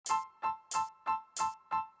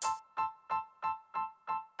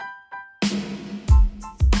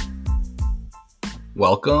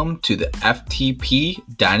Welcome to the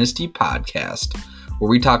FTP Dynasty Podcast, where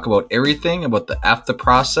we talk about everything about the F the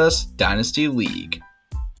Process Dynasty League.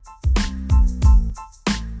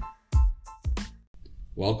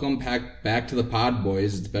 Welcome back to the pod,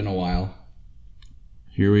 boys. It's been a while.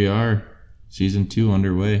 Here we are, Season 2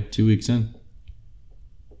 underway, 2 weeks in.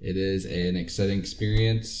 It is an exciting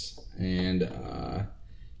experience, and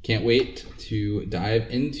can't wait to dive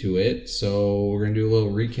into it. So we're going to do a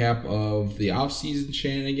little recap of the off-season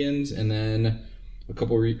shenanigans, and then a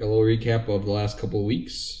little recap of the last couple of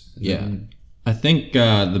weeks. I think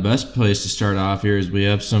the best place to start off here is we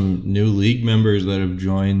have some new league members that have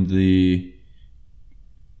joined the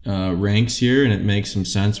ranks here, and it makes some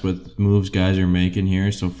sense with moves guys are making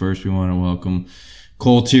here. So first we want to welcome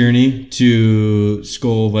Cole Tierney to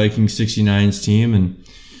Skull Vikings 69's team, and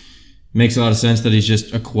makes a lot of sense that he's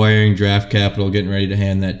just acquiring draft capital, getting ready to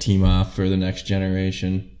hand that team off for the next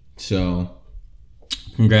generation. So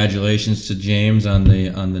congratulations to James on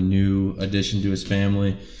the new addition to his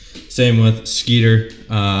family. Same with Skeeter,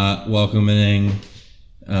 welcoming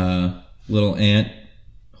little Ant.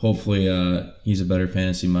 Hopefully he's a better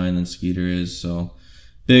fantasy mind than Skeeter is. So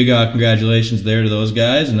big congratulations there to those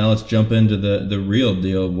guys. And now let's jump into the real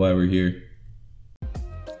deal of why we're here.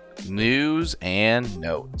 News and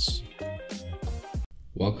notes.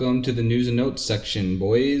 Welcome to the news and notes section,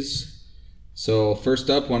 boys. So first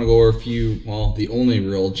up, want to go over the only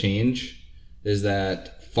real change is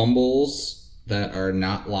that fumbles that are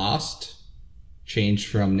not lost changed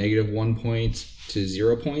from -1 point to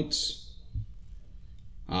 0 points.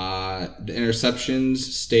 The interceptions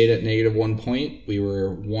stayed at -1 point. We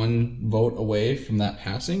were 1 vote away from that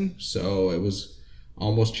passing, so it was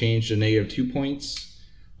almost changed to -2 points,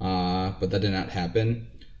 but that did not happen.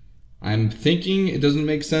 I'm thinking it doesn't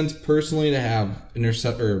make sense personally to have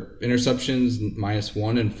interceptions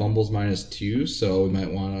 -1 and fumbles -2, so we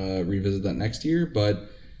might want to revisit that next year. But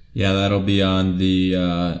yeah, that'll be on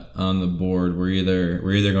the board. We're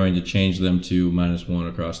either going to change them to -1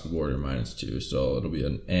 across the board or -2. So it'll be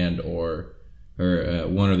an and or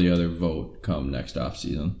one or the other vote come next off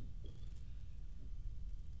season.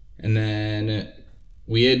 And then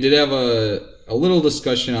we did have a little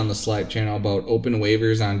discussion on the Slack channel about open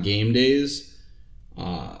waivers on game days.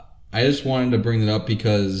 I just wanted to bring that up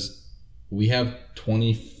because we have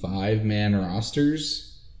 25-man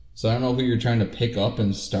rosters. So I don't know who you're trying to pick up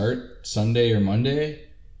and start Sunday or Monday.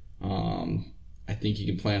 I think you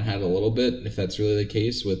can plan ahead a little bit if that's really the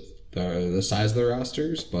case with the size of the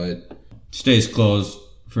rosters. But stays closed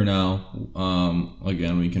for now.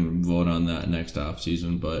 Again, we can vote on that next off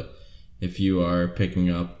season. But if you are picking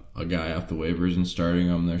up a guy off the waivers and starting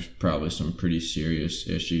them, there's probably some pretty serious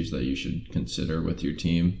issues that you should consider with your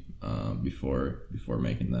team before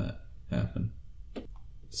making that happen.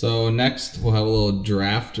 So next, we'll have a little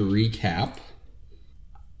draft recap.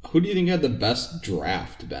 Who do you think had the best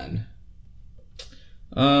draft, Ben?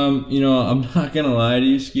 I'm not going to lie to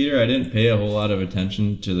you, Skeeter. I didn't pay a whole lot of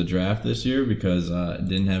attention to the draft this year because I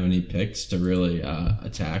didn't have any picks to really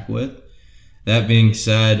attack with. That being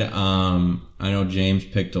said, I know James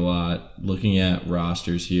picked a lot. Looking at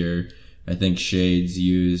rosters here, I think Shades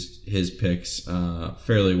used his picks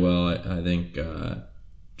fairly well. I think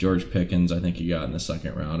George Pickens, I think he got in the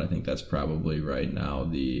second round. I think that's probably right now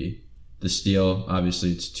the steal.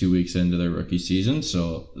 Obviously, it's 2 weeks into their rookie season,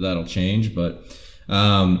 so that'll change. But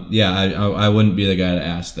I wouldn't be the guy to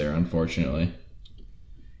ask there, unfortunately.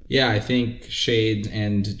 Yeah, I think Shades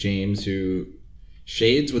and James, who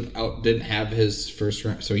Shades didn't have his first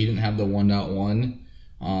round, so he didn't have the 1.1.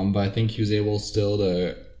 But I think he was able still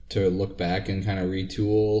to look back and kind of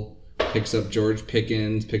retool. Picks up George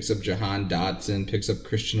Pickens, picks up Jahan Dotson, picks up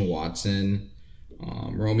Christian Watson.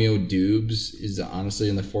 Romeo Dubes is honestly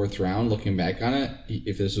in the 4th round. Looking back on it,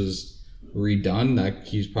 if this was redone, that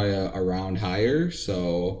he's probably a round higher.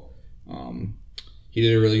 So he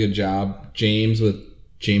did a really good job. James with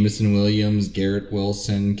Jameson Williams, Garrett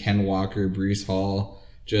Wilson, Ken Walker, Breece Hall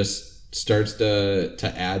just starts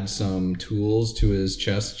to add some tools to his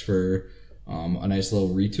chest for a nice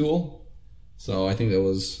little retool. So I think that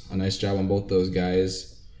was a nice job on both those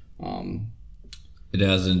guys. It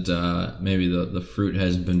hasn't, maybe the fruit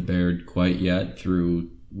hasn't been bared quite yet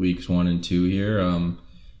through weeks 1 and 2 here.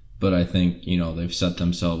 But I think, they've set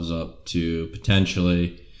themselves up to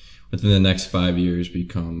potentially, within the next 5 years,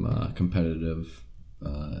 become competitive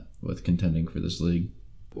with contending for this league.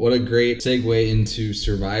 What a great segue into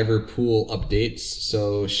survivor pool updates.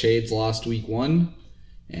 So Shades lost week 1.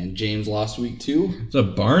 And James lost week 2. It's a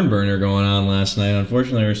barn burner going on last night.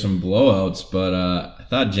 Unfortunately, there were some blowouts, but I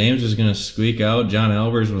thought James was going to squeak out. John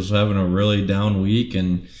Albers was having a really down week,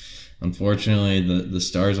 and unfortunately, the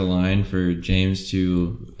stars align for James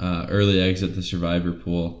to early exit the survivor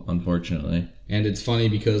pool, unfortunately. And it's funny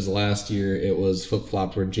because last year it was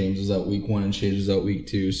flip-flopped where James was out week 1 and Shades was out week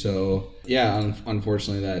 2. So, yeah,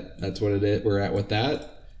 unfortunately that's what it is. We're at with that.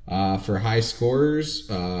 For high scorers,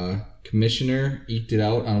 Commissioner eked it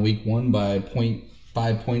out on week 1 by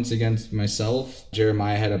 0.5 points against myself.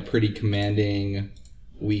 Jeremiah had a pretty commanding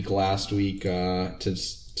week last week to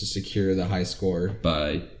secure the high score.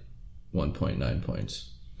 By 1.9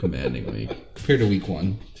 points. Commanding week. Compared to week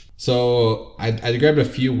 1. So I grabbed a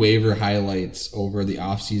few waiver highlights over the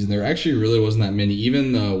offseason. There actually really wasn't that many.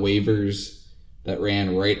 Even the waivers that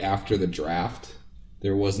ran right after the draft,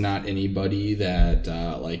 there was not anybody that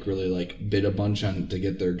really bid a bunch on to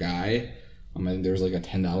get their guy. I think there was like a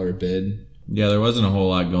 $10 bid. Yeah, there wasn't a whole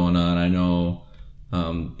lot going on. I know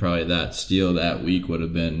probably that steal that week would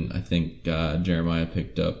have been, I think Jeremiah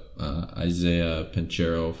picked up Isaiah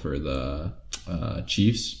Pincheiro for the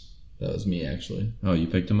Chiefs. That was me, actually. Oh, you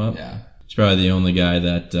picked him up? Yeah. He's probably the only guy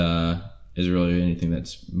that is really anything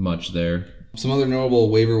that's much there. Some other notable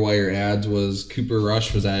waiver wire ads was Cooper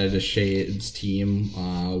Rush was added to Shade's team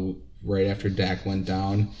right after Dak went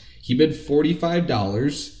down. He bid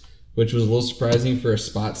 $45, which was a little surprising for a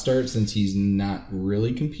spot start since he's not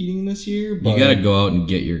really competing this year. But you got to go out and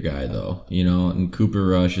get your guy, though. And Cooper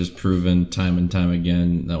Rush has proven time and time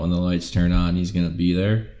again that when the lights turn on, he's going to be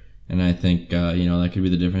there. And I think, that could be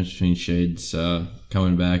the difference between Shades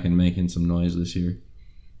coming back and making some noise this year.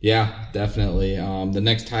 Yeah, definitely. The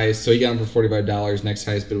next highest, so he got him for $45. Next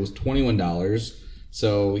highest bid was $21.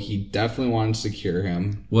 So he definitely wanted to secure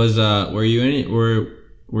him.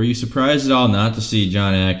 Were you surprised at all not to see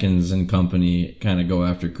John Atkins and company kind of go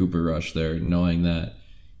after Cooper Rush there, knowing that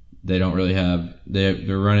they don't really have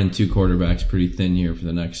they're running 2 quarterbacks pretty thin here for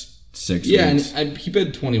the next 6 weeks? Yeah, and he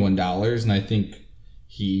bid $21, and I think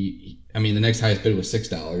the next highest bid was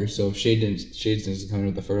 $6. So if Shades didn't come in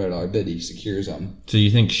with the $45 bid, he secures them. So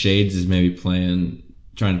you think Shades is maybe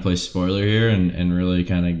trying to play spoiler here and really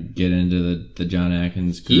kind of get into the John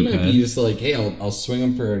Atkins group? He might be just like, hey, I'll swing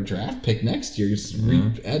him for a draft pick next year. Just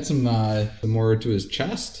add some more to his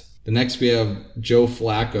chest. The next we have Joe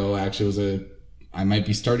Flacco. Actually, I might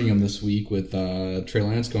be starting him this week with Trey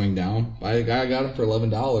Lance going down. I got him for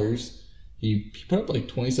 $11. He put up like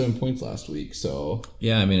 27 points last week, so...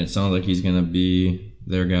 Yeah, it sounds like he's going to be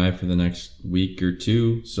their guy for the next week or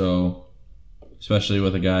two, so... Especially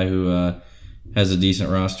with a guy who has a decent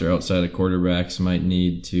roster outside of quarterbacks, might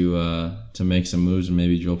need to make some moves, and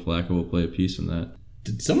maybe Joe Flacco will play a piece in that.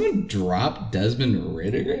 Did someone drop Desmond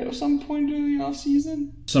Ridder at some point during the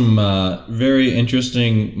offseason? Some very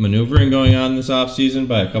interesting maneuvering going on this offseason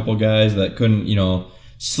by a couple guys that couldn't,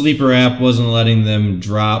 Sleeper app wasn't letting them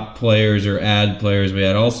drop players or add players. We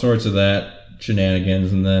had all sorts of that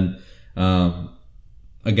shenanigans. And then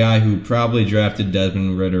a guy who probably drafted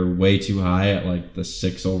Desmond Ridder way too high at like the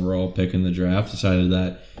 6th overall pick in the draft decided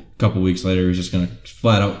that a couple weeks later he was just going to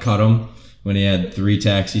flat out cut him when he had 3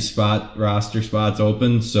 roster spots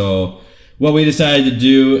open. So what we decided to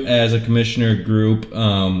do as a commissioner group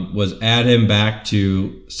was add him back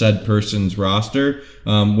to said person's roster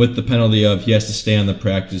with the penalty of he has to stay on the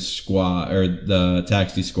practice squad or the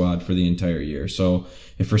taxi squad for the entire year. So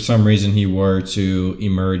if for some reason he were to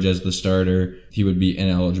emerge as the starter, he would be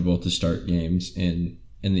ineligible to start games in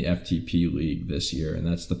the FTP league this year. And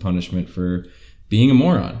that's the punishment for being a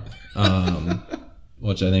moron,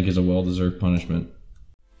 which I think is a well-deserved punishment.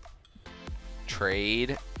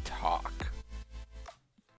 Trade talk.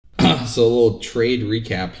 So a little trade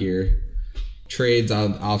recap here. Trades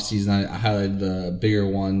on offseason, I highlighted the bigger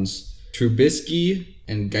ones. Trubisky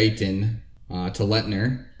and Guyton to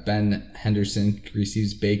Lettner. Ben Henderson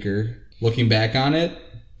receives Baker. Looking back on it,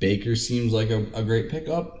 Baker seems like a great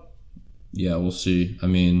pickup. Yeah, we'll see.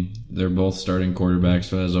 They're both starting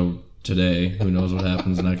quarterbacks as of today. Who knows what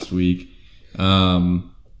happens next week. It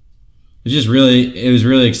was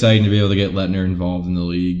really exciting to be able to get Lettner involved in the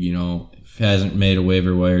league. Hasn't made a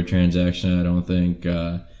waiver wire transaction, I don't think.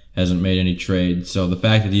 Hasn't made any trades. So the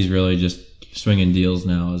fact that he's really just swinging deals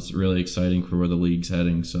now is really exciting for where the league's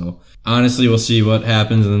heading. So honestly, we'll see what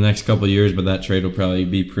happens in the next couple of years, but that trade will probably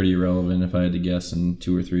be pretty relevant if I had to guess in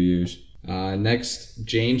 2 or 3 years. Next,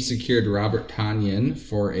 James secured Robert Tonyan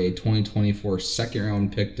for a 2024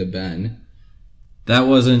 second-round pick to Ben. That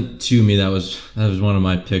wasn't to me. That was one of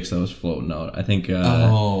my picks that was floating out. I think.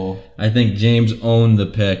 I think James owned the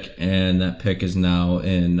pick, and that pick is now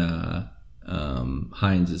in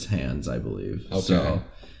Hines' hands, I believe. Okay. So,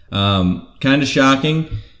 kind of shocking.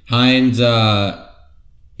 Hines. I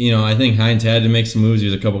think Hines had to make some moves. He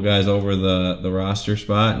was a couple guys over the roster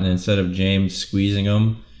spot, and instead of James squeezing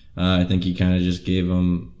him, I think he kind of just gave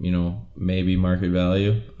him, maybe market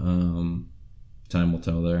value. Time will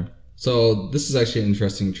tell there. So this is actually an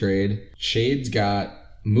interesting trade. Shades got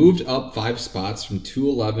moved up 5 spots from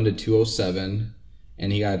 211 to 207,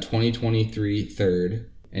 and he got a 2023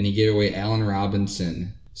 third, and he gave away Allen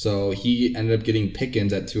Robinson. So he ended up getting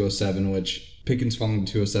Pickens at 207, which Pickens falling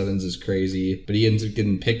to 207s is crazy, but he ends up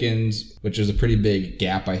getting Pickens, which is a pretty big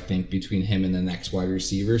gap, I think, between him and the next wide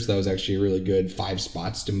receiver. So that was actually a really good 5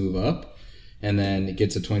 spots to move up. And then it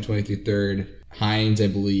gets a 2023 third. Hines, I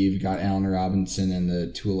believe, got Allen Robinson and the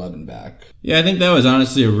 211 back. Yeah, I think that was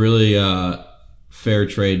honestly a really fair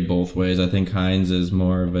trade both ways. I think Hines is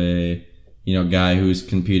more of a guy who's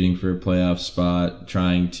competing for a playoff spot,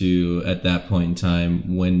 trying to, at that point in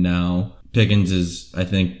time, win now. Pickens is, I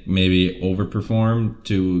think, maybe overperformed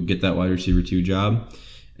to get that wide receiver 2 job.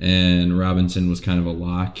 And Robinson was kind of a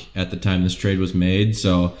lock at the time this trade was made.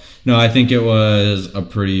 So, no, I think it was a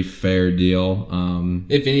pretty fair deal.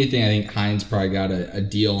 If anything, I think Hines probably got a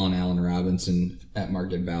deal on Allen Robinson at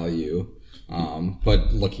market value.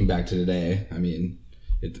 But looking back to today, I mean,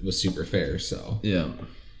 it was super fair. So yeah.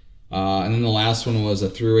 And then the last one was a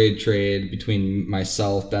three-way trade between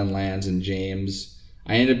myself, Ben Lands, and James.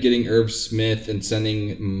 I ended up getting Irv Smith and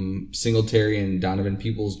sending Singletary and Donovan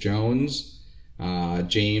Peoples-Jones.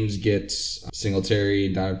 James gets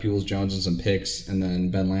Singletary, Donovan Peoples-Jones, and some picks, and then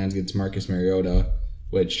Ben Lands gets Marcus Mariota,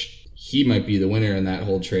 which he might be the winner in that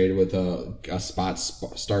whole trade with a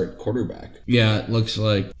start quarterback. Yeah, it looks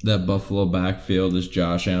like that Buffalo backfield is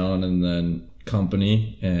Josh Allen and then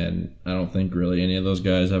company, and I don't think really any of those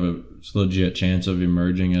guys have a legit chance of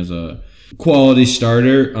emerging as a quality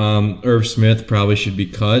starter. Irv Smith probably should be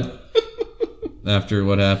cut after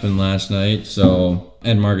what happened last night. So,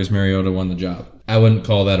 and Marcus Mariota won the job. I wouldn't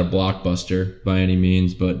call that a blockbuster by any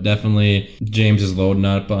means, but definitely James is loading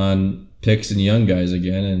up on picks and young guys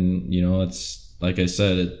again, and it's like I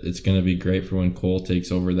said, it's going to be great for when Cole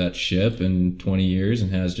takes over that ship in 20 years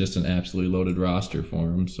and has just an absolutely loaded roster for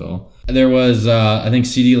him. So there was, I think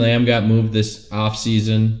CeeDee Lamb got moved this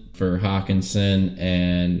offseason for Hawkinson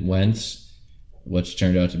and Wentz, which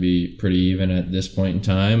turned out to be pretty even at this point in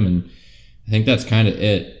time. And I think that's kind of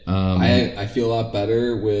it. I feel a lot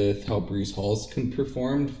better with how Breece Hall's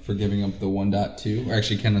performed for giving up the 1.2, or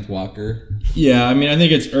actually Kenneth Walker. Yeah, I mean, I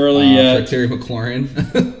think it's early yet. For Terry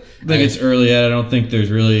McLaurin. I think it's early yet. I don't think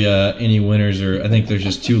there's really any winners, or I think there's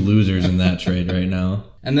just 2 losers in that trade right now.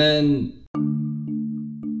 And then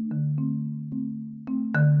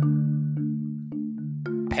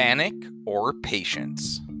Panic or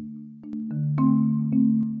patience?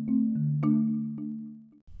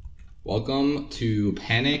 Welcome to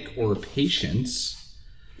Panic or Patience,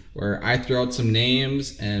 where I throw out some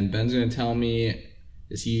names and Ben's going to tell me,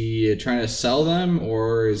 is he trying to sell them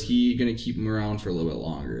or is he going to keep them around for a little bit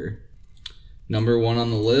longer? Number 1 on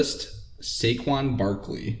the list, Saquon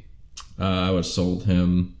Barkley. I was sold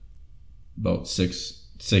him about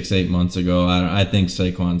 8 months ago. I think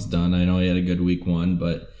Saquon's done. I know he had a good week 1,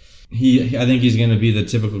 but I think he's going to be the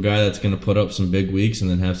typical guy that's going to put up some big weeks and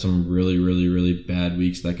then have some really, really, really bad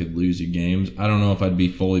weeks that could lose you games. I don't know if I'd be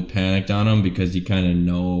fully panicked on him because you kind of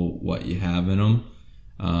know what you have in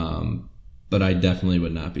him. But I definitely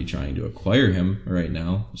would not be trying to acquire him right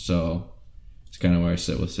now. So it's kind of where I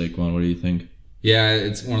sit with Saquon. What do you think? Yeah,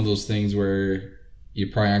 it's one of those things where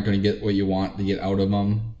you probably aren't going to get what you want to get out of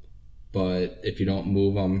him. But if you don't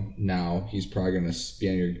move him now, he's probably going to be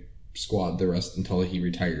on your squad the rest until he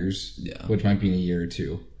retires, which might be in a year or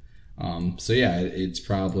 2. So yeah, it's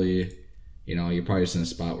probably, you're probably just in a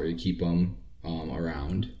spot where you keep him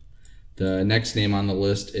around. The next name on the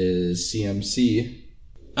list is CMC.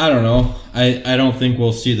 I don't know. I don't think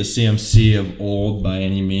we'll see the CMC of old by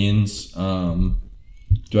any means.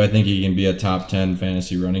 Do I think he can be a top 10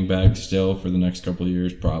 fantasy running back still for the next couple of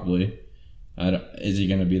years? Probably. Is he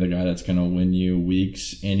going to be the guy that's going to win you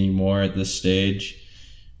weeks anymore at this stage?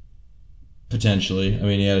 Potentially. I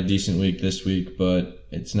mean, he had a decent week this week, but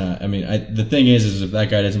it's not. I mean, the thing is if that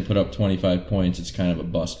guy doesn't put up 25 points, it's kind of a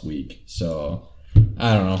bust week. So,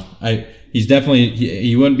 I don't know. He's definitely,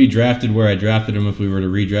 he wouldn't be drafted where I drafted him if we were to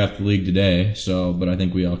redraft the league today. So, but I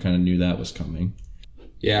think we all kind of knew that was coming.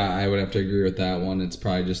 Yeah, I would have to agree with that one. It's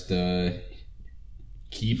probably just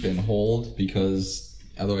keep and hold because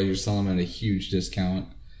otherwise you're selling him at a huge discount.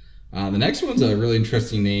 The next one's a really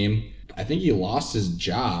interesting name. I think he lost his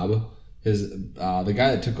job. The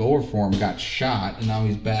guy that took over for him got shot, and now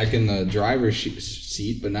he's back in the driver's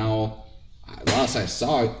seat. But now, last I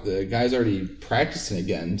saw, the guy's already practicing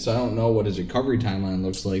again. So I don't know what his recovery timeline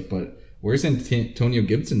looks like. But where's Antonio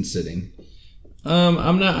Gibson sitting?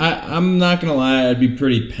 I'm not gonna lie. I'd be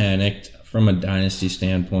pretty panicked from a dynasty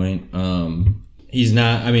standpoint. He's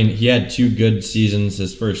not, I mean, he had 2 good seasons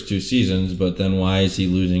his first 2 seasons, but then why is he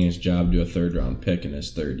losing his job to a 3rd-round pick in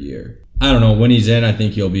his 3rd year? I don't know. When he's in, I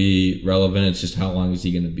think he'll be relevant. It's just how long is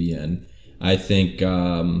he going to be in? I think, he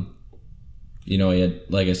had,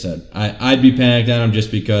 like I said, I'd be panicked on him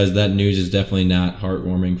just because that news is definitely not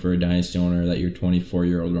heartwarming for a dynasty owner that your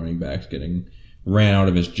 24-year-old running back's getting ran out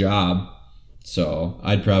of his job. So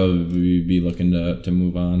I'd probably be looking to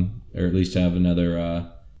move on, or at least have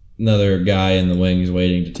another guy in the wings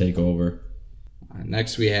waiting to take over.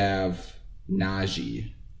 Next we have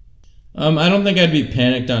Najee. I don't think I'd be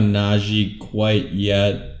panicked on Najee quite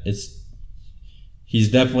yet.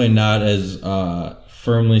 He's definitely not as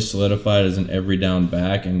firmly solidified as an every down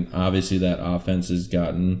back, and obviously that offense has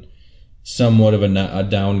gotten somewhat of a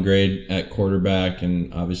downgrade at quarterback,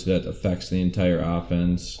 and obviously that affects the entire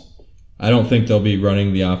offense. I don't think they'll be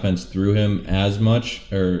running the offense through him as much,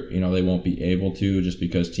 or they won't be able to, just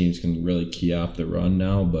because teams can really key off the run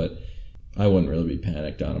now, but I wouldn't really be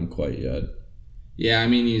panicked on him quite yet. Yeah, I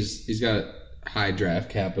mean, he's got high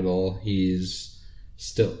draft capital. He's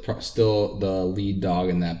still the lead dog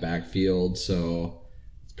in that backfield, so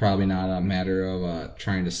it's probably not a matter of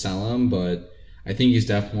trying to sell him, but I think he's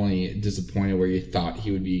definitely disappointed where you thought he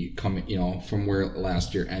would be coming, from where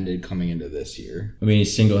last year ended coming into this year. I mean, he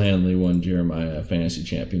single-handedly won Jeremiah a fantasy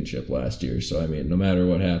championship last year, so I mean, no matter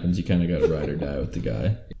what happens, you kind of got to ride or die with the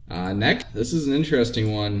guy. Next, this is an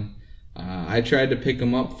interesting one. I tried to pick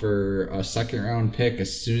him up for a 2nd-round pick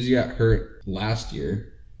as soon as he got hurt last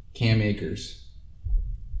year. Cam Akers.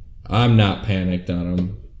 I'm not panicked on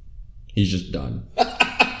him. He's just done.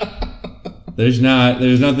 There's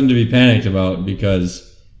nothing to be panicked about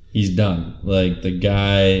because he's done. Like, the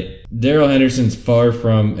guy, Darrell Henderson's far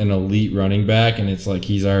from an elite running back, and it's like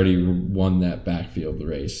he's already won that backfield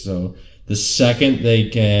race. So the second they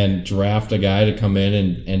can draft a guy to come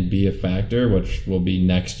in and be a factor, which will be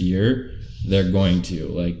next year, they're going to.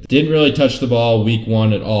 Like, didn't really touch the ball week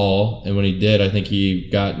 1 at all, and when he did, I think he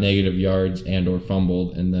got negative yards and or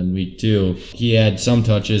fumbled, and then week 2, he had some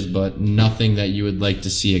touches, but nothing that you would like to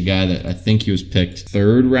see a guy that I think he was picked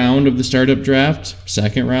 3rd round of the startup draft,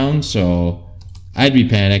 2nd round, so I'd be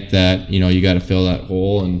panicked that, you got to fill that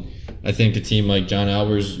hole, and I think a team like John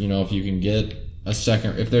Albers, if you can get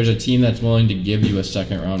if there's a team that's willing to give you a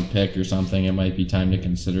 2nd round pick or something, it might be time to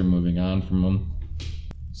consider moving on from him.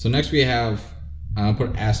 So next we have, I'll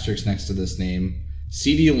put asterisk next to this name,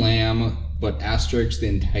 CeeDee Lamb, but asterisk the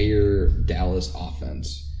entire Dallas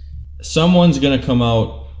offense. Someone's going to come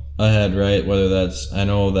out ahead, right? Whether that's, I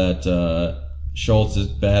know that Schultz is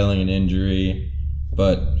battling an injury,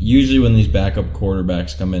 but usually when these backup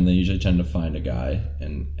quarterbacks come in, they usually tend to find a guy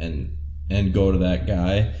and go to that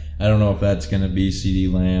guy. I don't know if that's going to be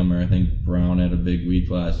CeeDee Lamb, or I think Brown had a big week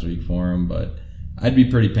last week for him, but I'd be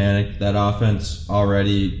pretty panicked. That offense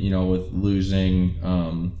already, with losing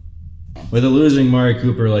Mari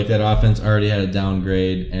Cooper, like, that offense already had a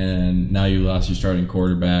downgrade, and now you lost your starting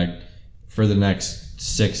quarterback for the next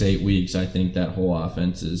 6-8 weeks. I think that whole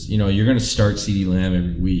offense is, you're going to start CeeDee Lamb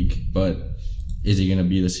every week, but is he going to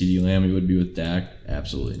be the CeeDee Lamb he would be with Dak?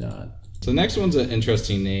 Absolutely not. So the next one's an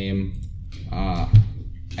interesting name.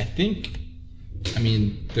 I think,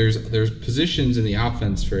 there's positions in the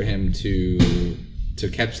offense for him to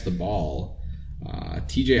catch the ball.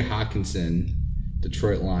 TJ Hawkinson,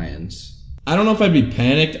 Detroit Lions. I don't know if I'd be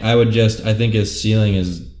panicked. I think his ceiling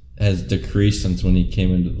has decreased since when he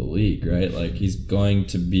came into the league, right? Like, he's going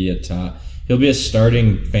to be he'll be a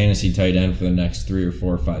starting fantasy tight end for the next 3 or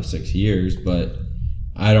 4 or 5, 6 years, but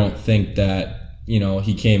I don't think that,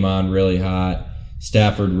 he came on really hot.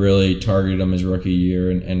 Stafford really targeted him his rookie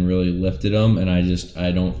year and really lifted him, and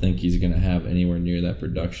I don't think he's going to have anywhere near that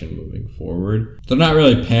production moving forward. So I'm not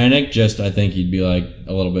really panicked, just I think you'd be like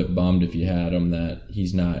a little bit bummed if you had him that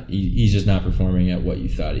he's just not performing at what you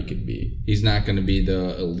thought he could be. He's not going to be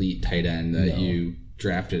the elite tight end that you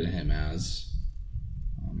drafted him as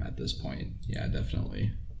at this point. Yeah,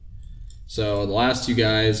 definitely. So the last 2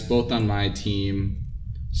 guys, both on my team,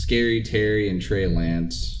 Scary Terry and Trey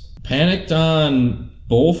Lance. Panicked on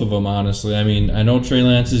both of them, honestly. I mean, I know Trey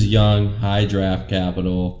Lance is young, high draft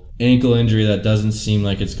capital, ankle injury that doesn't seem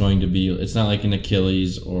like it's going to be, it's not like an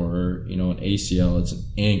Achilles or, an ACL, it's an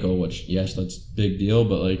ankle, which, yes, that's a big deal,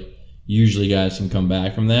 but like, usually guys can come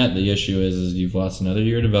back from that. The issue is you've lost another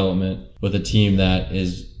year of development with a team that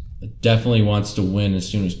definitely wants to win as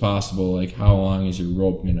soon as possible. Like, how long is your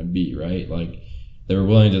rope going to be, right? Like, they were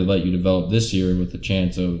willing to let you develop this year with the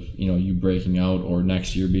chance of, you breaking out, or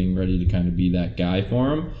next year being ready to kind of be that guy for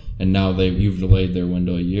them. And now you've delayed their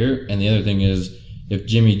window a year. And the other thing is, if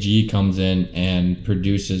Jimmy G comes in and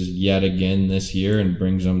produces yet again this year and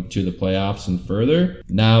brings them to the playoffs and further,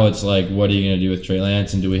 now it's like, what are you going to do with Trey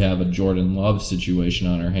Lance? And do we have a Jordan Love situation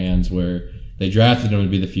on our hands where they drafted him to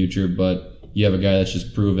be the future, but you have a guy that's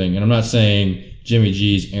just proving? And I'm not saying Jimmy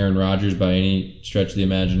G's Aaron Rodgers by any stretch of the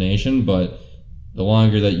imagination, but the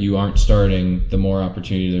longer that you aren't starting, the more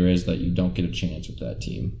opportunity there is that you don't get a chance with that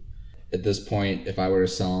team. At this point, if I were to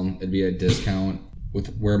sell him, it'd be a discount.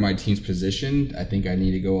 With where my team's positioned, I think I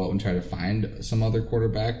need to go out and try to find some other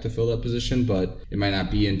quarterback to fill that position, but it might not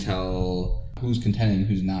be until who's contending,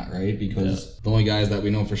 who's not, right? Because the only guys that we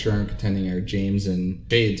know for sure aren't contending are James and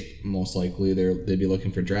Shades, most likely. They'd be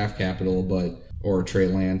looking for draft capital, or Trey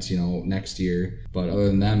Lance, next year. But other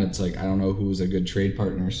than them, it's like, I don't know who's a good trade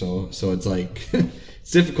partner. So it's like,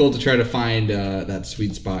 it's difficult to try to find that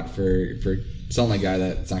sweet spot for selling a guy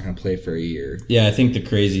that's not going to play for a year. Yeah, I think the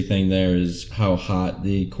crazy thing there is how hot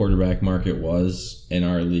the quarterback market was in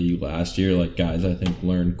our league last year. Like, guys, I think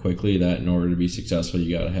learned quickly that in order to be successful,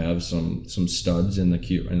 you got to have some studs in the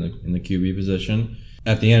QB position.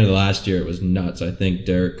 At the end of the last year, it was nuts. I think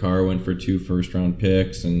Derek Carr went for 2 first-round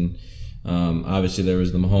picks, and obviously there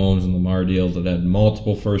was the Mahomes and Lamar deals that had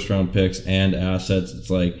multiple first-round picks and assets. It's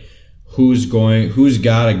like, who's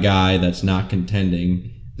got a guy that's not contending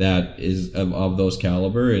that is of those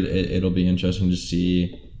caliber? It'll be interesting to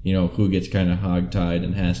see, who gets kind of hogtied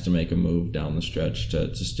and has to make a move down the stretch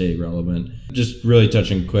to stay relevant. Just really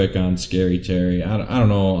touching quick on Scary Terry. I don't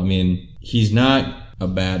know. I mean, he's not a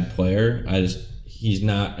bad player. He's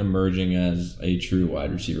not emerging as a true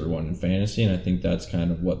wide receiver 1 in fantasy, and I think that's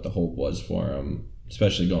kind of what the hope was for him,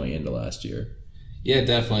 especially going into last year. Yeah,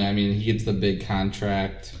 definitely. I mean, he gets the big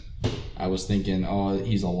contract. I was thinking,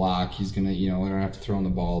 he's a lock. He's gonna, they're gonna have to throw him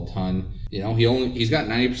the ball a ton. He's got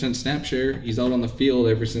 90% snap share. He's out on the field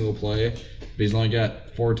every single play, but he's only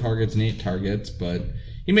got 4 targets and 8 targets. But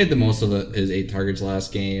he made the most of his 8 targets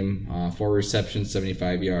last game. 4 receptions,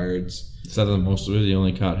 75 yards. Is that the most of it? He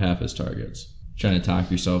only caught half his targets. Trying to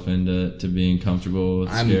talk yourself into being comfortable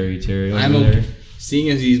with Scary Terry over there.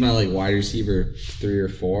 Seeing as he's my wide receiver 3 or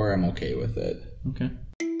 4, I'm okay with it. Okay.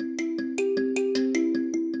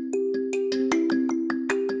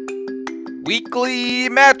 Weekly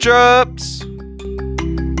matchups.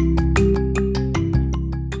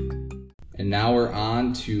 And now we're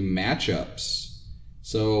on to matchups.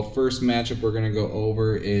 So first matchup we're going to go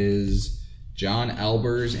over is John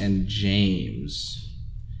Albers and James.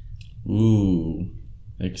 Ooh,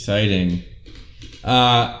 exciting.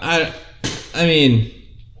 I mean,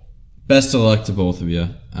 best of luck to both of you.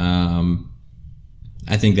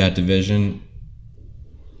 I think that division,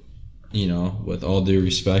 with all due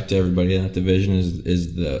respect to everybody in that division,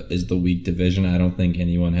 is the weak division. I don't think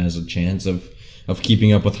anyone has a chance of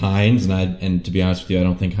keeping up with Hines, and to be honest with you, I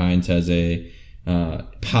don't think Hines has a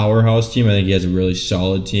powerhouse team. I think he has a really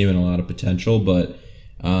solid team and a lot of potential, but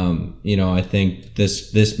I think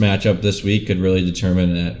this matchup this week could really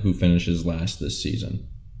determine who finishes last this season.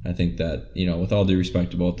 I think that, with all due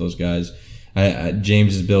respect to both those guys,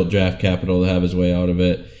 James has built draft capital to have his way out of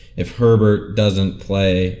it. If Herbert doesn't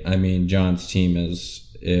play, I mean, John's team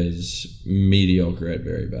is mediocre at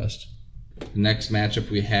very best. The next matchup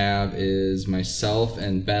we have is myself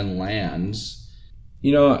and Ben Lands.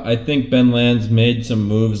 I think Ben Lands made some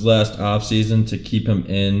moves last offseason to keep him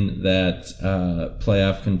in that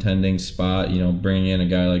playoff contending spot. Bringing in a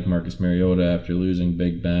guy like Marcus Mariota after losing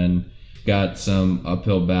Big Ben. Got some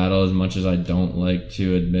uphill battle, as much as I don't like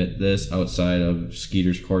to admit this, outside of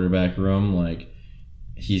Skeeter's quarterback room.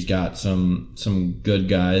 He's got some good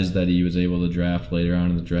guys that he was able to draft later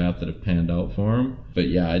on in the draft that have panned out for him. But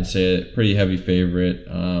yeah, I'd say a pretty heavy favorite.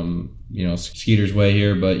 Skeeter's way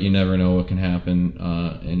here, but you never know what can happen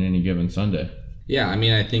in any given Sunday. Yeah, I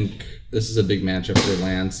mean, I think this is a big matchup for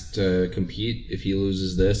Lance to compete. If he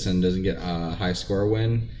loses this and doesn't get a high score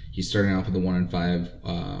win, he's starting off with a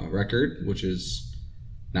 1-5 record, which is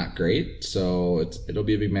not great. So it'll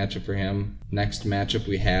be a big matchup for him. Next matchup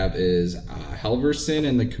we have is Halverson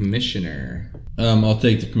and the Commissioner. I'll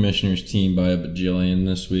take the Commissioner's team by a bajillion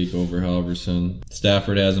this week over Halverson.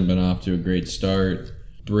 Stafford hasn't been off to a great start.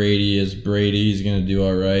 Brady is Brady. He's going to do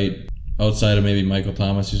all right. Outside of maybe Michael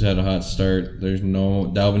Thomas, who's had a hot start,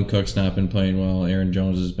 Dalvin Cook's not been playing well. Aaron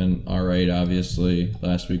Jones has been all right, obviously.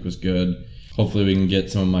 Last week was good. Hopefully we can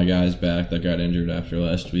get some of my guys back that got injured after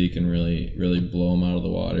last week and really, really blow them out of the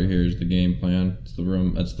water. Here's the game plan.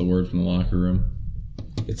 That's the word from the locker room.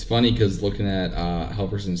 It's funny because looking at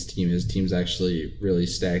Halverson's team, his team's actually really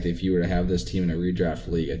stacked. If you were to have this team in a redraft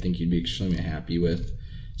league, I think you'd be extremely happy with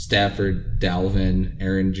Stafford, Dalvin,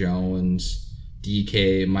 Aaron Jones,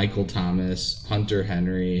 DK, Michael Thomas, Hunter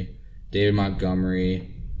Henry, David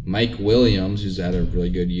Montgomery, Mike Williams, who's had a really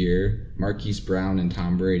good year, Marquise Brown, and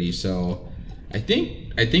Tom Brady. So I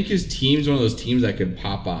think his team's one of those teams that could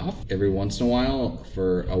pop off every once in a while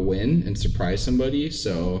for a win and surprise somebody.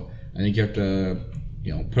 So I think you have to,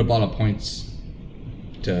 put up a lot of points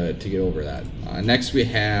to get over that. Next we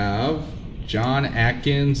have John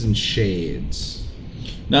Atkins and Shades.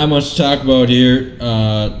 Not much to talk about here.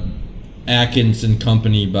 Atkins and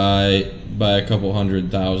company by a couple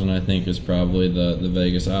 100,000, I think, is probably the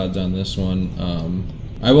Vegas odds on this one.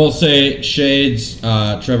 I will say Shades,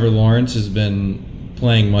 Trevor Lawrence has been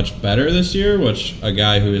playing much better this year, which a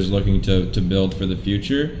guy who is looking to build for the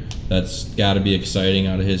future, that's got to be exciting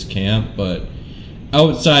out of his camp. But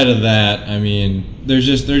outside of that, I mean, they're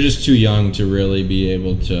just too young to really be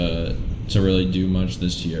able to really do much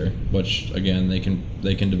this year. Which again, they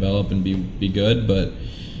can develop and be good. But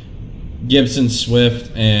Gibson,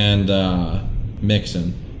 Swift, and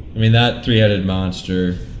Mixon, I mean, that three-headed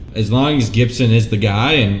monster. As long as Gibson is the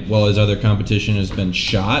guy, and while his other competition has been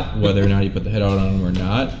shot, whether or not you put the head out on him or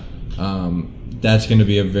not, that's going to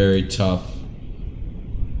be a very tough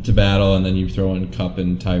to battle. And then you throw in Kupp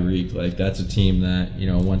and Tyreek. Like, that's a team that,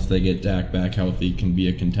 once they get Dak back healthy, can be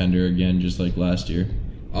a contender again, just like last year.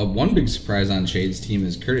 One big surprise on Shade's team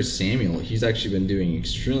is Curtis Samuel. He's actually been doing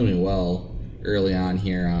extremely well early on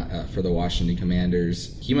here for the Washington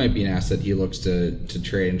Commanders. He might be an asset he looks to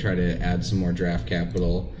trade and try to add some more draft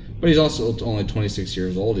capital. But he's also only 26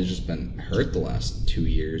 years old. He's just been hurt the last 2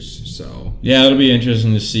 years. So yeah, it'll be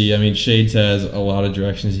interesting to see. I mean, Shades has a lot of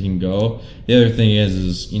directions he can go. The other thing is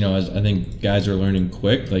as I think guys are learning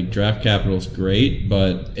quick, like draft capital is great,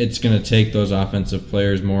 but it's going to take those offensive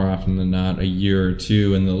players more often than not a year or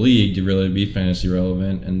two in the league to really be fantasy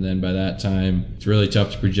relevant. And then by that time, it's really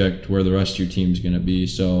tough to project where the rest of your team is going to be.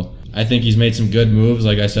 So I think he's made some good moves.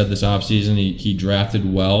 Like I said, this offseason, he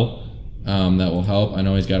drafted well. That will help. I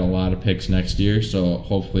know he's got a lot of picks next year, so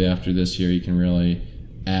hopefully after this year he can really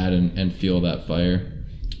add and fuel that fire.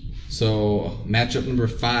 So matchup number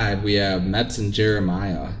 5, we have Mets and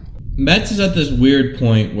Jeremiah. Mets is at this weird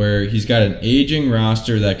point where he's got an aging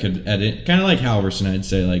roster that could, kind of like Halverson, I'd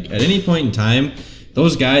say, like at any point in time,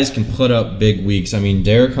 those guys can put up big weeks. I mean,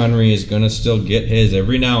 Derrick Henry is going to still get his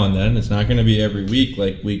every now and then. It's not going to be every week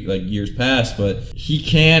like years past, but he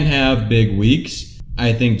can have big weeks.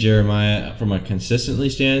 I think Jeremiah, from a consistency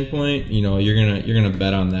standpoint, you're gonna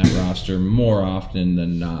bet on that roster more often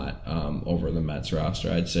than not over the Mets roster.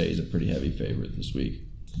 I'd say he's a pretty heavy favorite this week.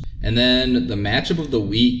 And then the matchup of the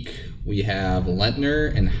week, we have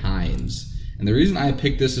Lentner and Hines. And the reason I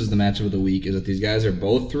picked this as the matchup of the week is that these guys are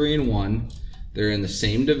both 3-1. They're in the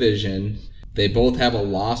same division. They both have a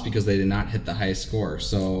loss because they did not hit the high score.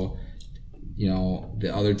 So,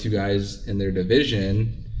 the other two guys in their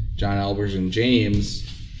division, John Albers and James,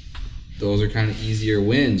 those are kind of easier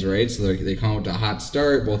wins, right? So they come out to a hot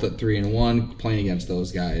start, both at 3-1, playing against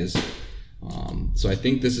those guys. So I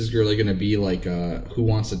think this is really going to be like who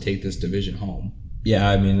wants to take this division home. Yeah,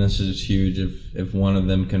 I mean, this is huge. If one of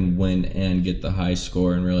them can win and get the high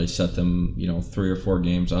score and really set them, 3 or 4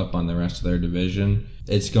 games up on the rest of their division,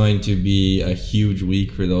 it's going to be a huge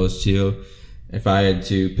week for those two. If I had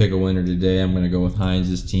to pick a winner today, I'm going to go with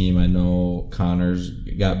Hines' team. I know Connors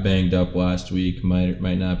got banged up last week, might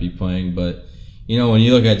not be playing, but when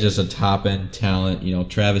you look at just a top end talent,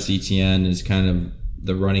 Travis Etienne is kind of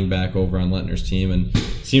the running back over on Lentner's team, and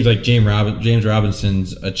it seems like James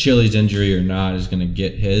Robinson's Achilles injury or not is going to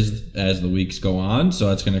get his as the weeks go on, so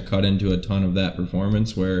that's going to cut into a ton of that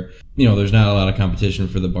performance where there's not a lot of competition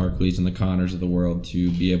for the Barkleys and the Connors of the world to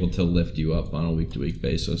be able to lift you up on a week-to-week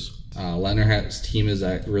basis. Lentner's team is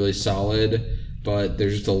really solid, but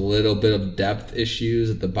there's just a little bit of depth issues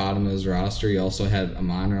at the bottom of his roster. He also had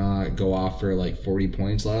Amon-Ra go off for like 40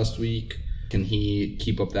 points last week. Can he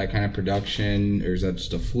keep up that kind of production, or is that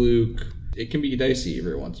just a fluke? It can be dicey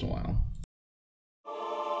every once in a while.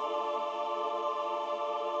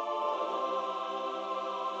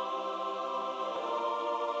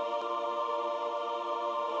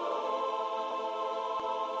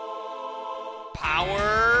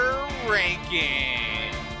 Power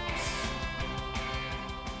Rankings.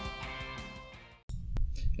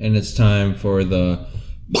 And it's time for the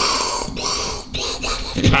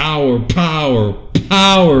Power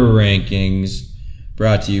Rankings,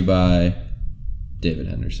 brought to you by David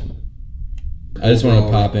Henderson. I just want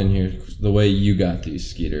to pop in here the way you got these,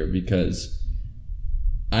 Skeeter, because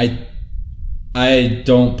I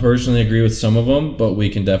don't personally agree with some of them, but we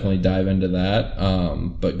can definitely dive into that.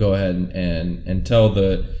 But go ahead and tell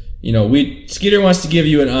Skeeter wants to give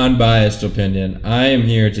you an unbiased opinion. I am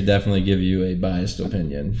here to definitely give you a biased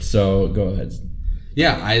opinion. So go ahead.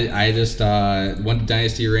 Yeah, I just went to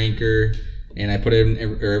Dynasty Ranker, and I put it in,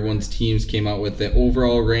 everyone's teams came out with the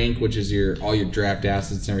overall rank, which is all your draft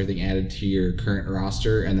assets and everything added to your current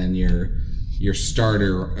roster, and then your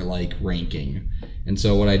starter like ranking. And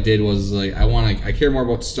so what I did was like I care more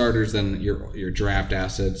about starters than your draft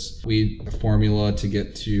assets. We a formula to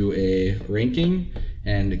get to a ranking,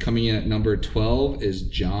 and coming in at number 12 is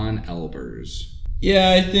John Elbers.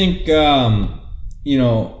 Yeah, I think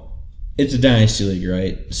it's a dynasty league,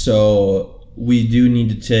 right? So we do need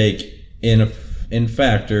to take in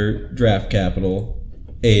factor draft capital,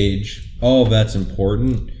 age, all of that's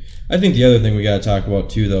important. I think the other thing we got to talk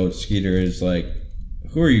about too, though, Skeeter, is like,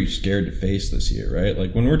 who are you scared to face this year, right?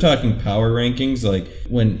 Like when we're talking power rankings, like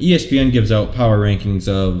when ESPN gives out power rankings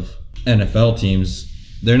of NFL teams,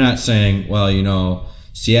 they're not saying, well,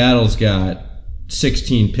 Seattle's got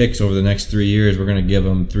 16 picks over the next 3 years. We're going to give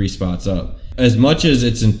them 3 spots up. As much as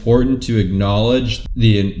it's important to acknowledge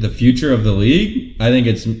the future of the league, I think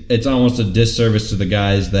it's almost a disservice to the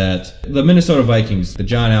guys that the Minnesota Vikings, the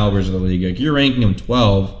John Elbers of the league, like you're ranking them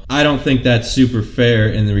 12. I don't think that's super fair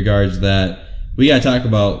in the regards that we got to talk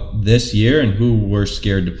about this year and who we're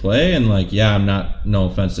scared to play. And no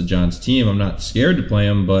offense to John's team, I'm not scared to play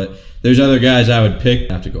him, but there's other guys I would pick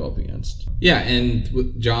to have to go up against. Yeah,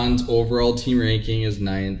 and John's overall team ranking is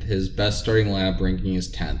 9th. His best starting lineup ranking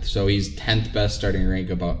is 10th. So he's 10th best starting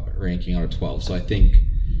ranking out of 12. So I think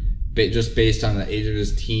just based on the age of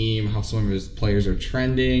his team, how some of his players are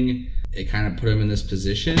trending, it kind of put him in this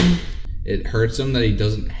position. It hurts him that he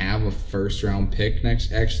doesn't have a first-round pick next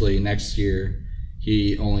year.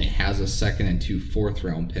 He only has a second and 2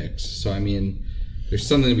 fourth-round picks. So, I mean, there's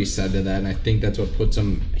something to be said to that, and I think that's what puts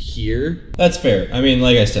him here. That's fair. I mean,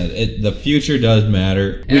 like I said, the future does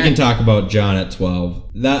matter. We can talk about John at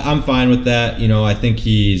 12. I'm fine with that. I think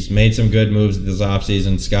he's made some good moves this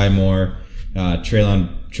offseason. Sky Moore,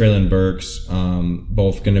 Treylon Burks,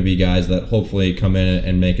 both going to be guys that hopefully come in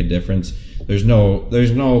and make a difference. There's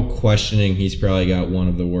no questioning he's probably got one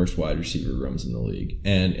of the worst wide receiver rooms in the league.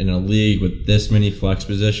 And in a league with this many flex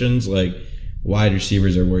positions, like wide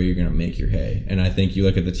receivers are where you're going to make your hay. And I think you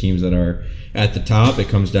look at the teams that are at the top, it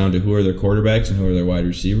comes down to who are their quarterbacks and who are their wide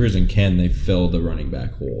receivers, and can they fill the running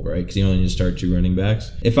back hole, right? Because you only need to start 2 running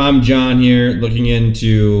backs. If I'm John here looking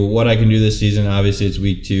into what I can do this season, obviously it's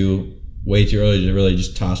week 2. Way too early to really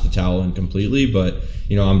just toss the towel in completely, but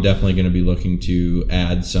I'm definitely going to be looking to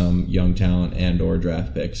add some young talent and or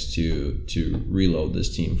draft picks to reload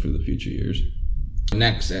this team for the future years.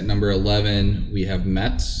 Next, at number 11, we have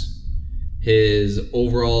Metz. His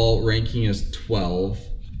overall ranking is 12.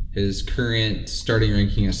 His current starting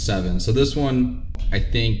ranking is 7. So this one, I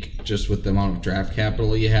think, just with the amount of draft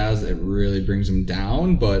capital he has, it really brings him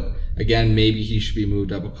down, but again, maybe he should be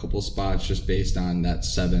moved up a couple spots just based on that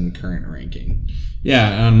 7 current ranking.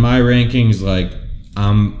 Yeah, on my rankings,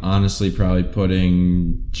 I'm honestly probably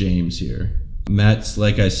putting James here. Metz,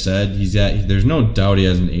 like I said, there's no doubt he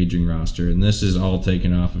has an aging roster, and this is all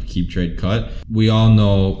taken off of Keep Trade Cut. We all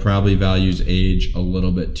know probably values age a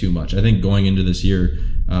little bit too much. I think going into this year,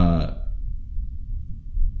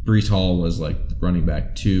 Breece Hall was like running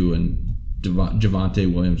back 2 and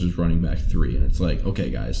Javonte Williams was running back 3, and it's like, okay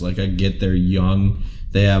guys, I get they're young,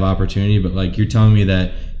 they have opportunity, but you're telling me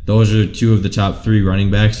that those are 2 of the top 3 running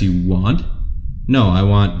backs you want? No, I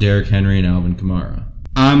want Derrick Henry and Alvin Kamara.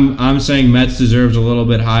 I'm saying Metz deserves a little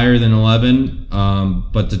bit higher than 11,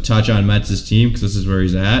 but to touch on Metz's team, because this is where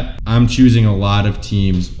he's at, I'm choosing a lot of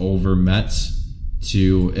teams over Metz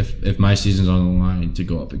to, if my season's on the line, to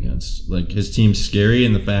go up against. His team's scary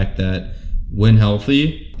in the fact that when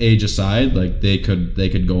healthy, age aside, they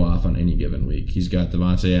could go off on any given week. He's got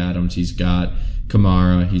Devontae Adams, he's got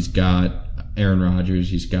Kamara, he's got Aaron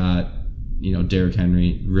Rodgers, he's got Derrick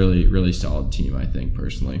Henry. Really, really solid team, I think,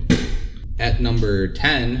 personally. At number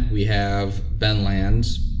 10, we have Ben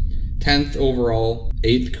Lands, 10th overall,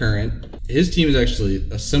 8th current. His team is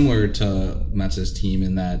actually similar to Metz's team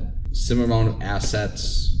in that similar amount of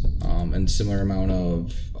assets and similar amount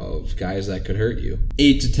of guys that could hurt you.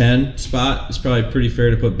 8 to 10 spot is probably pretty fair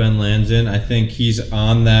to put Ben Lands in. I think he's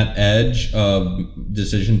on that edge of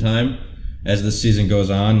decision time as the season goes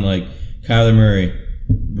on. Kyler Murray,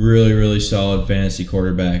 really, really solid fantasy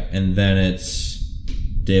quarterback, and then it's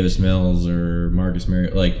Davis Mills or Marcus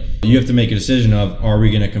Mariota. You have to make a decision of, are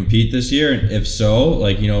we going to compete this year? And if so,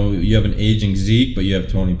 you have an aging Zeke, but you have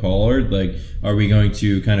Tony Pollard. Are we going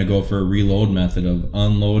to kind of go for a reload method of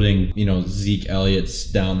unloading, Zeke Elliott's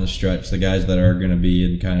down the stretch, the guys that are going to be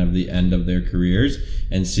in kind of the end of their careers,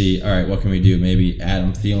 and see, all right, what can we do? Maybe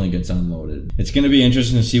Adam Thielen gets unloaded. It's going to be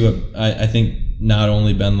interesting to see what I think not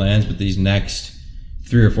only Ben Lands, but these next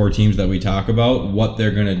 3 or 4 teams that we talk about, what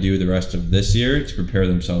they're going to do the rest of this year to prepare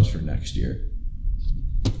themselves for next year.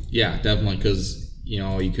 Yeah, definitely, because,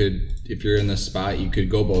 you could, if you're in this spot, you could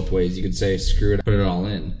go both ways. You could say, screw it, put it all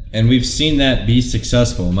in. And we've seen that be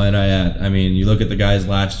successful, might I add. I mean, you look at the guys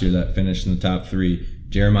last year that finished in the top 3.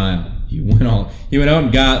 Jeremiah, he went out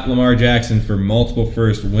and got Lamar Jackson for multiple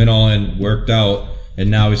first, went all in, worked out,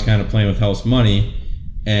 and now he's kind of playing with house money.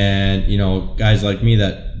 And, guys like me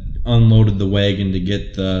that unloaded the wagon to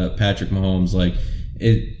get the Patrick Mahomes,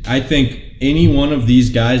 I think any one of these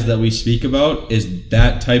guys that we speak about is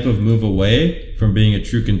that type of move away from being a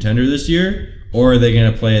true contender this year, or are they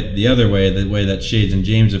going to play it the other way, the way that Shades and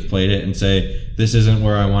James have played it, and say, this isn't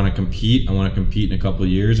where I want to compete. I want to compete in a couple of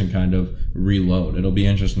years and kind of reload. It'll be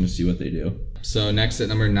interesting to see what they do. So next at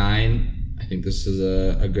number 9, I think this is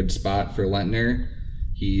a good spot for Lentner.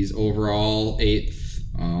 He's overall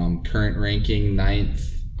 8th, current ranking 9th.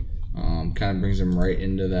 Kind of brings him right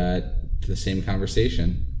into the same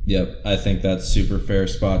conversation. Yep, I think that's super fair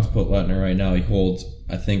spot to put Lentner right now. He holds,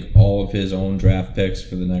 I think, all of his own draft picks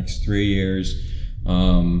for the next 3 years.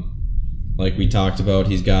 Like we talked about,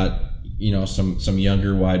 he's got some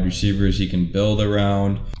younger wide receivers he can build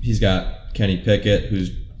around. He's got Kenny Pickett, who's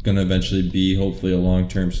going to eventually be hopefully a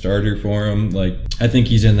long-term starter for him. I think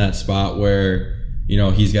he's in that spot where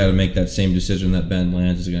he's got to make that same decision that Ben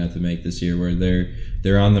Lance is going to have to make this year, where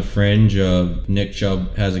they're on the fringe of Nick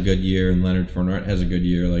Chubb has a good year and Leonard Fournette has a good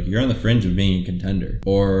year. You're on the fringe of being a contender,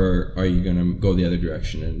 or are you going to go the other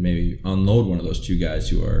direction and maybe unload one of those 2 guys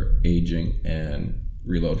who are aging and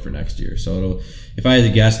reload for next year? So if I had to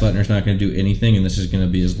guess, Lentner's not going to do anything, and this is going to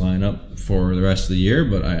be his lineup for the rest of the year,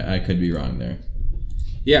 but I could be wrong there.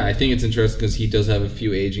 Yeah, I think it's interesting because he does have a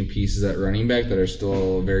few aging pieces at running back that are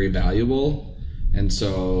still very valuable. And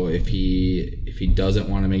so if he doesn't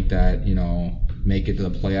want to make that, make it to the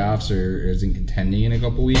playoffs or isn't contending in a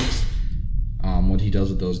couple weeks, what he does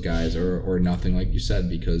with those guys or nothing, like you said,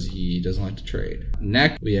 because he doesn't like to trade.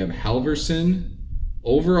 Next, we have Halverson,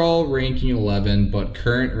 overall ranking 11, but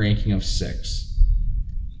current ranking of 6.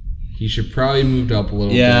 He should probably moved up a little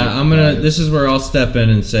bit. Yeah, this is where I'll step in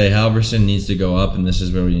and say Halverson needs to go up, and this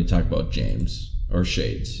is where we need to talk about James or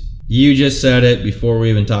Shades. You just said it before we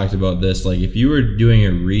even talked about this. If you were doing a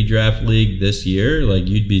redraft league this year,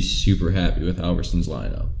 you'd be super happy with Halverson's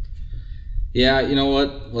lineup. Yeah, you know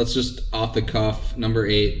what? Let's just off the cuff, number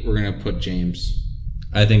 8, we're going to put James.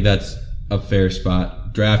 I think that's a fair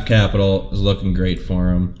spot. Draft capital is looking great for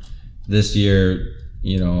him. This year,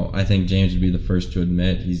 I think James would be the first to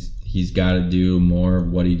admit he's got to do more of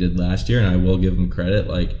what he did last year, and I will give him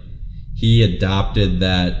credit. He adopted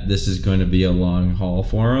that this is going to be a long haul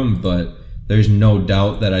for him, but there's no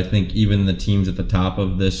doubt that I think even the teams at the top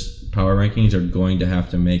of this power rankings are going to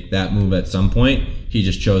have to make that move at some point. He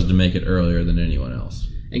just chose to make it earlier than anyone else.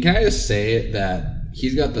 And can I just say that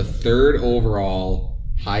he's got the 3rd overall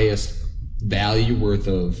highest value worth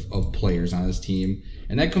of players on his team,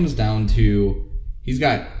 and that comes down to he's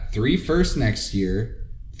got 3 firsts next year,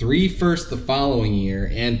 3 firsts the following year,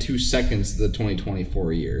 and 2 seconds the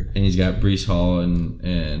 2024 year. And he's got Breece Hall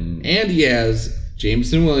and he has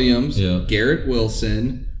Jameson Williams, yeah, Garrett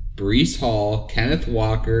Wilson, Breece Hall, Kenneth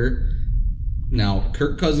Walker. Now,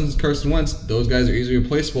 Kirk Cousins, Carson Wentz, those guys are easily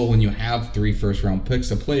replaceable when you have 3 first-round picks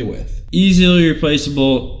to play with. Easily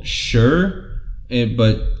replaceable, sure,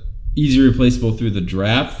 but easily replaceable through the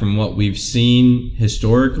draft from what we've seen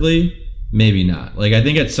historically. Maybe not. I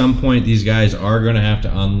think at some point these guys are going to have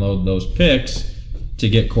to unload those picks to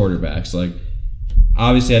get quarterbacks.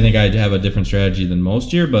 Obviously, I think I'd have a different strategy than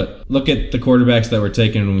most here, but look at the quarterbacks that were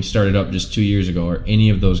taken when we started up just 2 years ago. Are any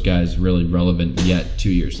of those guys really relevant yet 2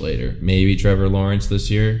 years later? Maybe Trevor Lawrence this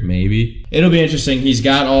year. Maybe. It'll be interesting. He's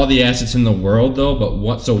got all the assets in the world, though, but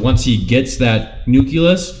once he gets that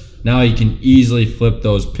nucleus, now he can easily flip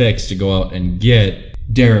those picks to go out and get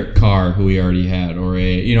Derek Carr, who he already had, or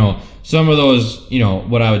some of those,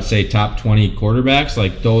 what I would say top 20 quarterbacks,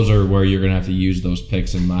 those are where you're going to have to use those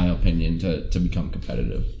picks, in my opinion, to become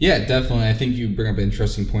competitive. Yeah, definitely. I think you bring up an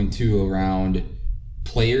interesting point, too, around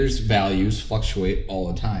players' values fluctuate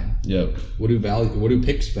all the time. Yep. What do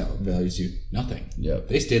picks values do? Nothing. Yep.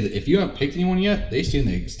 They stay. If you haven't picked anyone yet, they stay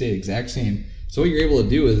the exact same. So what you're able to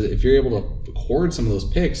do is, if you're able to hoard some of those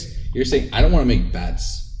picks, you're saying, I don't want to make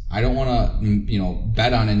bets. I don't want to,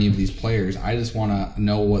 bet on any of these players. I just want to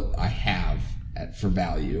know what I have for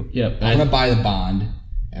value. Yep. I'm going to buy the bond,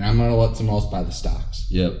 and I'm going to let someone else buy the stocks.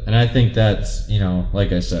 Yep. And I think that's,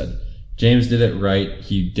 like I said, James did it right.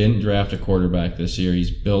 He didn't draft a quarterback this year.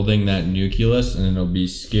 He's building that nucleus, and it'll be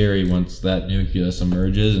scary once that nucleus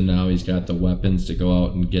emerges, and now he's got the weapons to go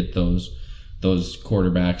out and get those those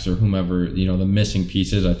quarterbacks or whomever, the missing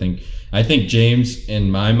pieces. I think James, in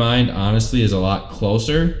my mind, honestly, is a lot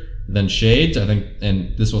closer than Shades. I think,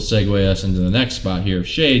 and this will segue us into the next spot here of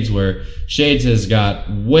Shades, where Shades has got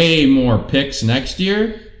way more picks next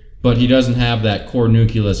year, but he doesn't have that core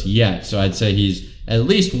nucleus yet. So I'd say he's at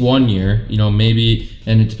least 1 year, maybe,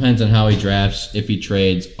 and it depends on how he drafts, if he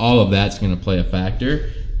trades, all of that's going to play a factor.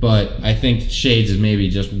 But I think Shades is maybe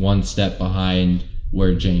just one step behind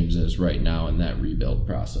where James is right now in that rebuild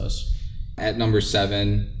process. At number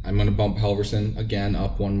 7, I'm going to bump Halverson again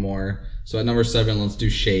up one more. So at number 7, let's do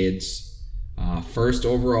Shades. First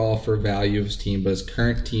overall for value of his team, but his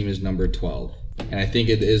current team is number 12. And I think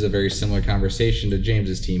it is a very similar conversation to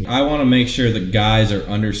James's team. I want to make sure the guys are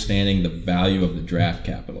understanding the value of the draft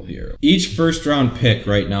capital here. Each first round pick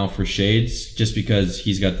right now for Shades, just because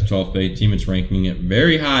he's got the 12th pick team, it's ranking it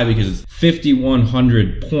very high because it's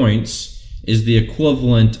 5,100 points is the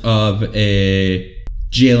equivalent of a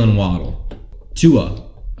Jalen Waddle, Tua,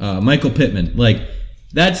 Michael Pittman.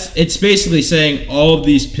 It's basically saying all of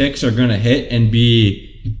these picks are going to hit and be,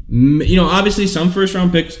 obviously some first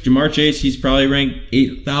round picks, Jamar Chase, he's probably ranked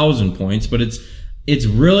 8,000 points, but it's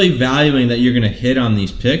really valuing that you're going to hit on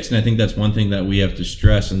these picks. And I think that's one thing that we have to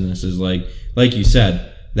stress in this is like you said,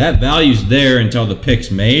 that value's there until the pick's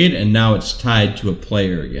made, and now it's tied to a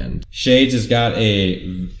player again. Shades has got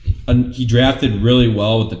he drafted really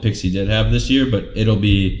well with the picks he did have this year, but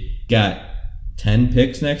got 10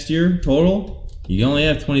 picks next year total. You only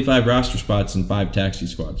have 25 roster spots and 5 taxi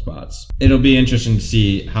squad spots. It'll be interesting to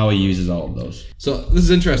see how he uses all of those. So this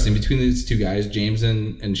is interesting. Between these two guys, James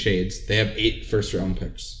and Shades, they have 8 first-round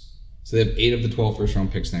picks. So they have 8 of the 12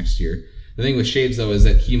 first-round picks next year. The thing with Shades, though, is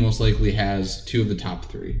that he most likely has 2 of the top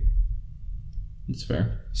 3. That's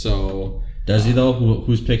fair. So does he, though?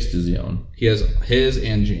 Whose picks does he own? He has his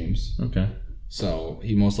and James. Okay. So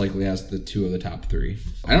he most likely has the 2 of the top 3.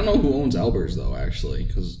 I don't know who owns Albers, though, actually,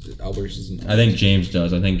 because Albers isn't. I think James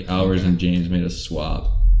does. I think Albers and James made a swap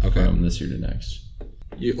from this year to next.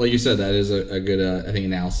 Like you said, that is a good, I think,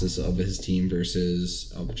 analysis of his team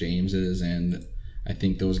versus of James's, and I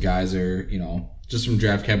think those guys are, just from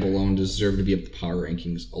draft cap alone, deserve to be up the power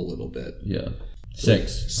rankings a little bit. Yeah.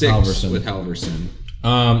 6 Halverson. With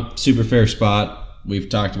Halverson. Super fair spot. We've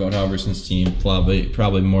talked about Halverson's team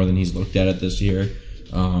probably more than he's looked at it this year.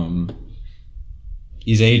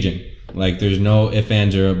 He's aging. There's no ifs,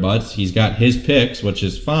 ands, or buts. He's got his picks, which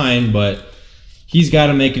is fine, but he's got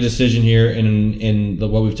to make a decision here. In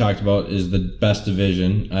what we've talked about is the best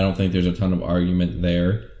division. I don't think there's a ton of argument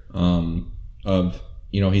there.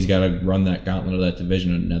 He's got to run that gauntlet of that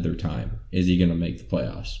division another time. Is he going to make the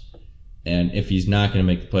playoffs? And if he's not going to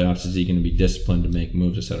make the playoffs, is he going to be disciplined to make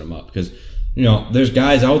moves to set him up? Because there's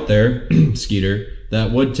guys out there, Skeeter,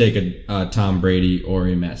 that would take a Tom Brady or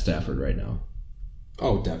a Matt Stafford right now.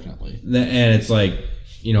 Oh, definitely. And it's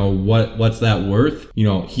what's that worth?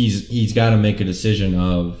 He's got to make a decision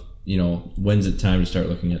of, when's it time to start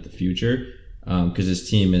looking at the future? Because his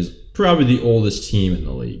team is probably the oldest team in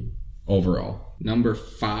the league overall. Number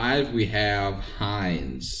 5, we have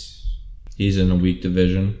Hines. He's in a weak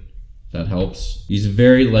division. That helps. He's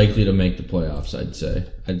very likely to make the playoffs, I'd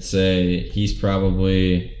say. I'd say he's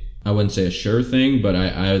probably, I wouldn't say a sure thing, but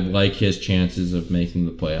I would like his chances of making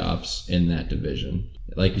the playoffs in that division.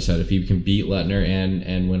 Like you said, if he can beat Lettner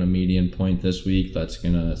and win a median point this week, that's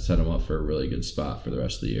going to set him up for a really good spot for the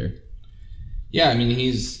rest of the year. Yeah,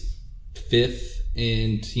 he's 5th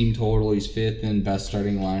in team total. He's 5th in best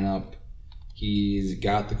starting lineup. He's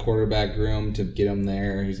got the quarterback room to get him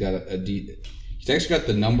there. He's got he's actually got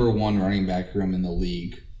the number 1 running back room in the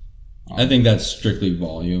league. I think that's strictly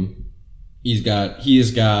volume. He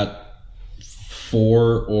has got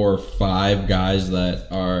 4 or 5 guys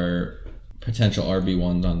that are potential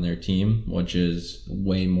RB1s on their team, which is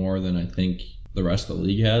way more than I think the rest of the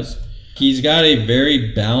league has. He's got a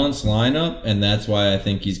very balanced lineup, and that's why I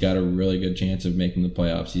think he's got a really good chance of making the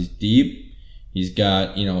playoffs. He's deep. He's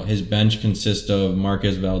got, his bench consists of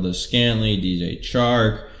Marquez Valdes-Scantling, DJ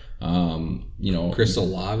Chark, Chris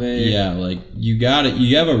Olave. Yeah,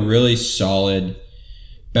 you have a really solid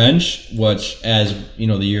bench, which as the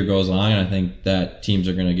year goes on, I think that teams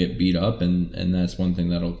are going to get beat up, and that's one thing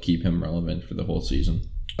that'll keep him relevant for the whole season.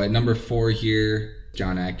 At number 4 here,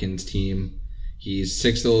 John Atkins' team. He's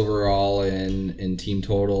 6th overall in team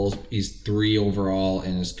totals. He's 3 overall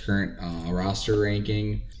in his current roster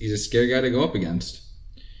ranking. He's a scary guy to go up against.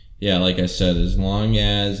 Yeah, like I said, as long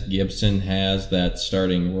as Gibson has that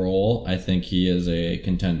starting role, I think he is a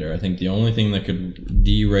contender. I think the only thing that could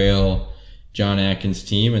derail John Atkins'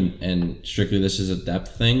 team, and strictly this is a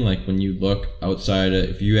depth thing. Like when you look outside of,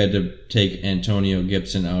 if you had to take Antonio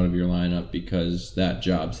Gibson out of your lineup because that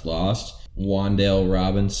job's lost, Wan'Dale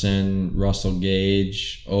Robinson, Russell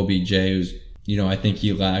Gage, OBJ, who's, I think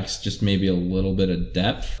he lacks just maybe a little bit of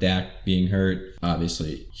depth. Dak being hurt,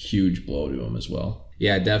 obviously huge blow to him as well.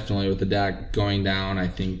 Yeah, definitely. With the Dak going down, I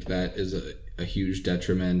think that is a huge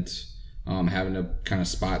detriment. Having to kind of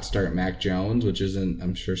spot start Mac Jones, which isn't,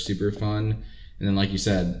 I'm sure, super fun. And then, like you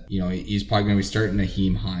said, he's probably going to be starting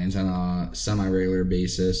Nyheim Hines on a semi-regular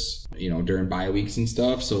basis, during bye weeks and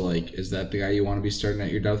stuff. So, is that the guy you want to be starting at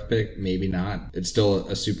your depth pick? Maybe not. It's still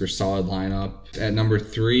a super solid lineup. At number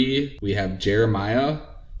 3, we have Jeremiah.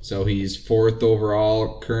 So he's 4th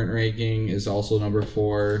overall. Current ranking is also number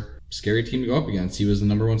 4. Scary team to go up against. He was the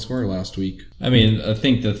number 1 scorer last week. I mean, I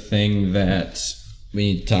think the thing that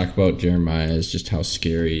we need to talk about Jeremiah is just how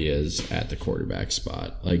scary he is at the quarterback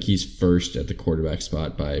spot. He's first at the quarterback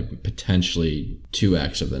spot by potentially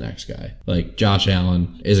 2x of the next guy. Josh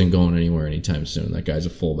Allen isn't going anywhere anytime soon. That guy's a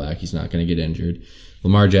fullback. He's not going to get injured.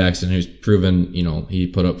 Lamar Jackson, who's proven, he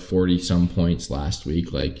put up 40-some points last week.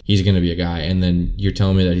 He's going to be a guy. And then you're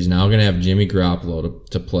telling me that he's now going to have Jimmy Garoppolo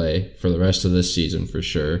to play for the rest of this season for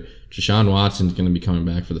sure. Deshaun Watson's going to be coming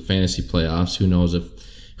back for the fantasy playoffs. Who knows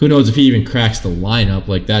if he even cracks the lineup.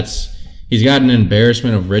 He's got an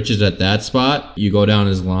embarrassment of riches at that spot. You go down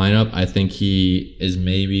his lineup, I think he is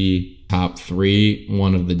maybe top 3,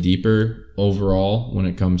 one of the deeper overall when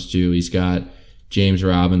it comes to, he's got James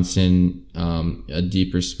Robinson, a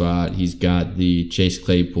deeper spot. He's got the Chase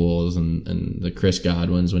Claypools and the Chris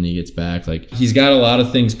Godwins when he gets back. He's got a lot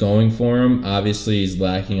of things going for him. Obviously, he's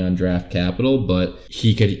lacking on draft capital, but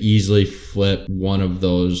he could easily flip one of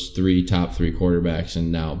those top 3 quarterbacks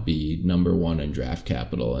and now be number 1 in draft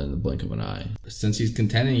capital in the blink of an eye. Since he's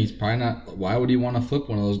contending, he's probably not. Why would he want to flip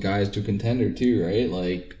one of those guys to a contender too, right?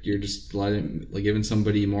 You're just giving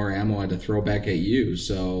somebody more ammo to throw back at you.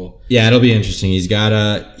 So yeah, it'll be interesting. He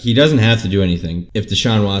doesn't have to do anything. If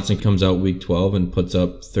Deshaun Watson comes out week 12 and puts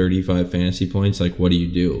up 35 fantasy points, what do you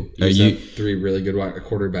do? You have 3 really good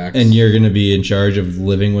quarterbacks, and you're going to be in charge of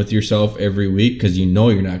living with yourself every week because you're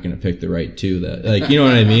not going to pick the right 2. That you know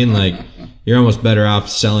what I mean? You're almost better off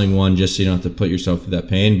selling one just so you don't have to put yourself through that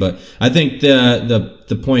pain. But I think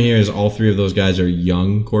the point here is all 3 of those guys are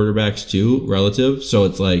young quarterbacks too, relative. So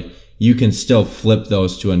it's you can still flip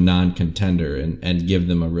those to a non-contender and give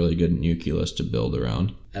them a really good nucleus to build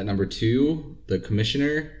around. At number 2, the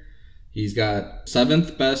commissioner. He's got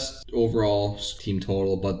 7th best overall team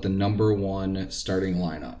total, but the number 1 starting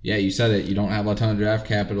lineup. Yeah, you said it. You don't have a ton of draft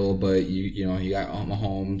capital, but you got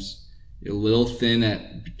Mahomes. You're a little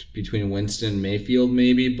thin between Winston and Mayfield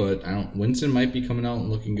maybe, but Winston might be coming out and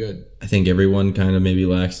looking good. I think everyone kind of maybe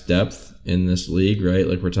lacks depth in this league, right?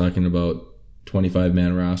 We're talking about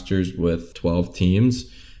 25-man rosters with 12 teams.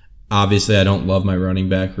 Obviously, I don't love my running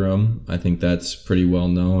back room. I think that's pretty well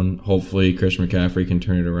known. Hopefully, Chris McCaffrey can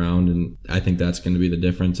turn it around, and I think that's going to be the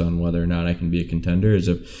difference on whether or not I can be a contender. Is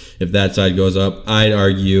if that side goes up, I'd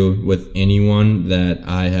argue with anyone that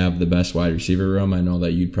I have the best wide receiver room. I know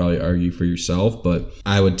that you'd probably argue for yourself, but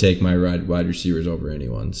I would take my wide receivers over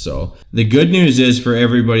anyone. So the good news is for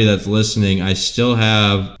everybody that's listening, I still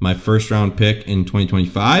have my first-round pick in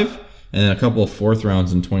 2025. And then a couple of 4th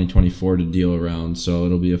rounds in 2024 to deal around. So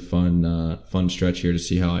it'll be a fun stretch here to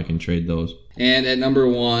see how I can trade those. And at number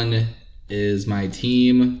 1 is my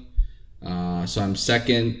team. So I'm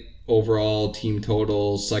 2nd overall team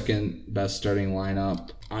total, 2nd best starting lineup.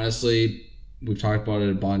 Honestly, we've talked about it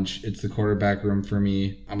a bunch. It's the quarterback room for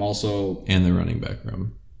me. I'm also... And the running back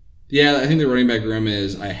room. Yeah, I think the running back room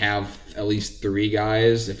is I have at least 3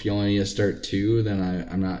 guys. If you only need to start 2, then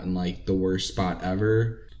I'm not in the worst spot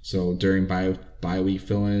ever. So during bye week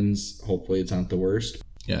fill-ins, hopefully it's not the worst.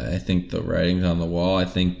 Yeah, I think the writing's on the wall. I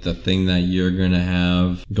think the thing that you're going to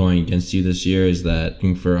have going against you this year is that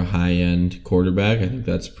looking for a high-end quarterback. I think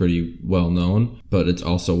that's pretty well known, but it's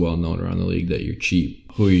also well known around the league that you're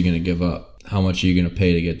cheap. Who are you going to give up? How much are you going to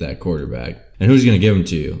pay to get that quarterback? And who's going to give them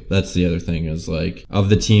to you? That's the other thing is of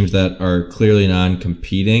the teams that are clearly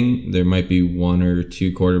non-competing, there might be 1 or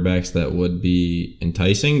 2 quarterbacks that would be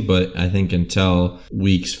enticing. But I think until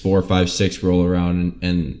weeks 4, 5, 6 roll around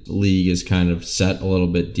and league is kind of set a little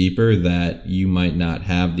bit deeper, that you might not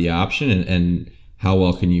have the option. And how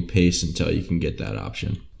well can you pace until you can get that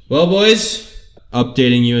option? Well, boys,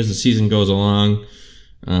 updating you as the season goes along.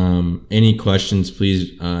 Any questions,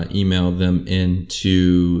 please email them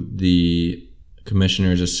into the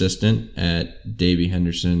commissioner's assistant at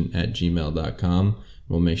daveyhenderson@gmail.com.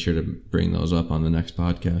 We'll make sure to bring those up on the next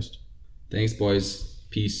podcast. Thanks, boys.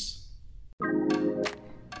 Peace.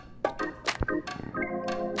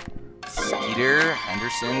 Peter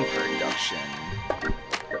Henderson production.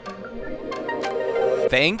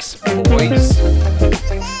 Thanks, boys.